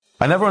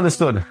I never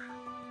understood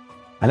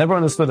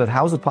that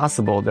how is it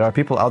possible there are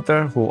people out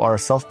there who are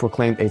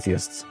self-proclaimed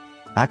atheists.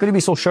 How can you be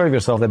so sure of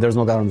yourself that there's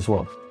no God in this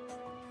world?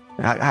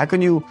 How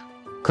can you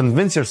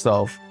convince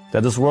yourself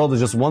that this world is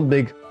just one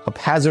big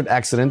haphazard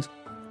accident,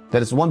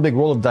 that it's one big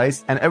roll of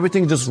dice, and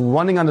everything just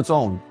running on its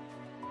own?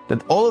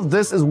 That all of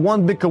this is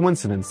one big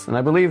coincidence. And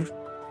I believe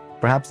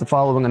perhaps the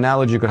following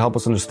analogy could help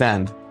us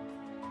understand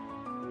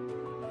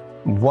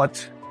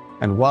what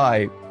and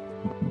why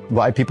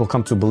people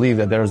come to believe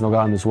that there is no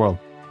God in this world.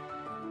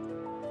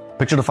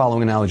 Picture the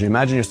following analogy.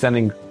 Imagine you're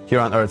standing here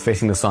on earth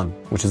facing the sun,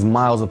 which is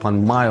miles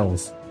upon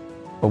miles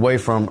away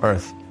from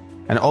earth.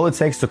 And all it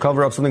takes to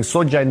cover up something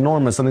so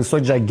ginormous, something so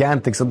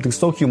gigantic, something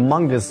so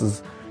humongous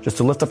is just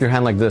to lift up your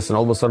hand like this, and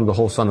all of a sudden the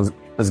whole sun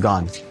is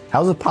gone.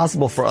 How is it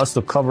possible for us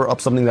to cover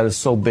up something that is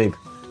so big,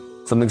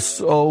 something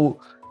so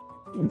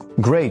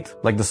great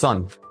like the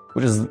sun,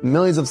 which is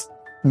millions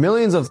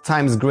of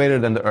times greater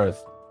than the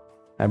earth?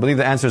 I believe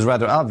the answer is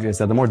rather obvious,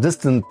 that the more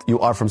distant you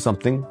are from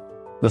something,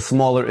 the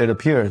smaller it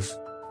appears.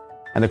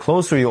 And the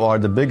closer you are,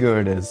 the bigger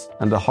it is,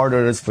 and the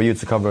harder it is for you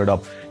to cover it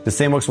up. The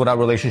same works with our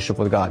relationship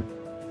with God.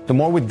 The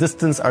more we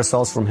distance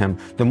ourselves from Him,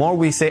 the more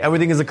we say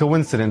everything is a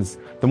coincidence,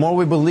 the more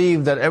we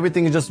believe that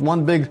everything is just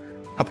one big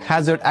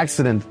haphazard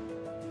accident,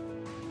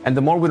 and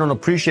the more we don't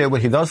appreciate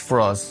what He does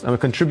for us, and we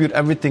contribute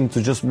everything to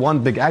just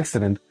one big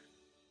accident,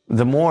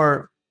 the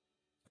more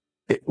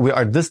we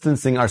are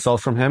distancing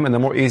ourselves from Him, and the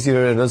more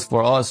easier it is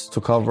for us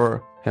to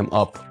cover Him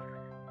up.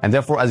 And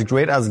therefore, as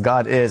great as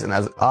God is, and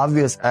as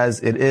obvious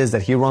as it is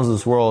that He runs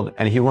this world,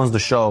 and He runs the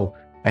show,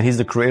 and He's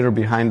the creator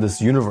behind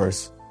this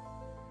universe,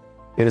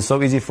 it is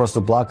so easy for us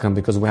to block Him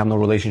because we have no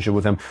relationship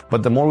with Him.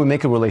 But the more we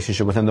make a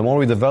relationship with Him, the more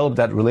we develop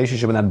that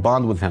relationship and that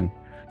bond with Him,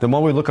 the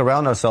more we look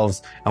around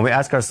ourselves and we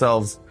ask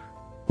ourselves,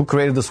 who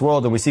created this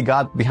world? And we see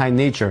God behind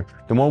nature.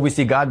 The more we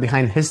see God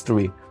behind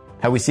history,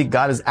 how we see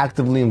God is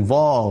actively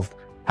involved,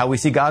 how we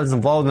see God is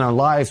involved in our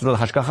lives through the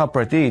hashgacha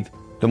pratit,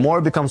 the more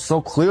it becomes so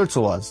clear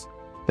to us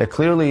that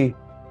clearly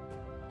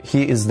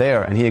He is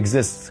there and He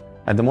exists.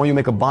 And the more you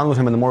make a bond with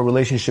Him and the more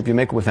relationship you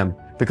make with Him,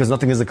 because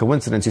nothing is a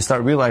coincidence, you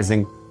start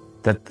realizing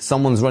that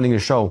someone's running a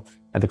show.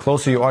 And the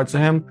closer you are to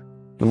Him,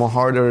 the more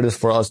harder it is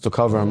for us to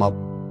cover Him up.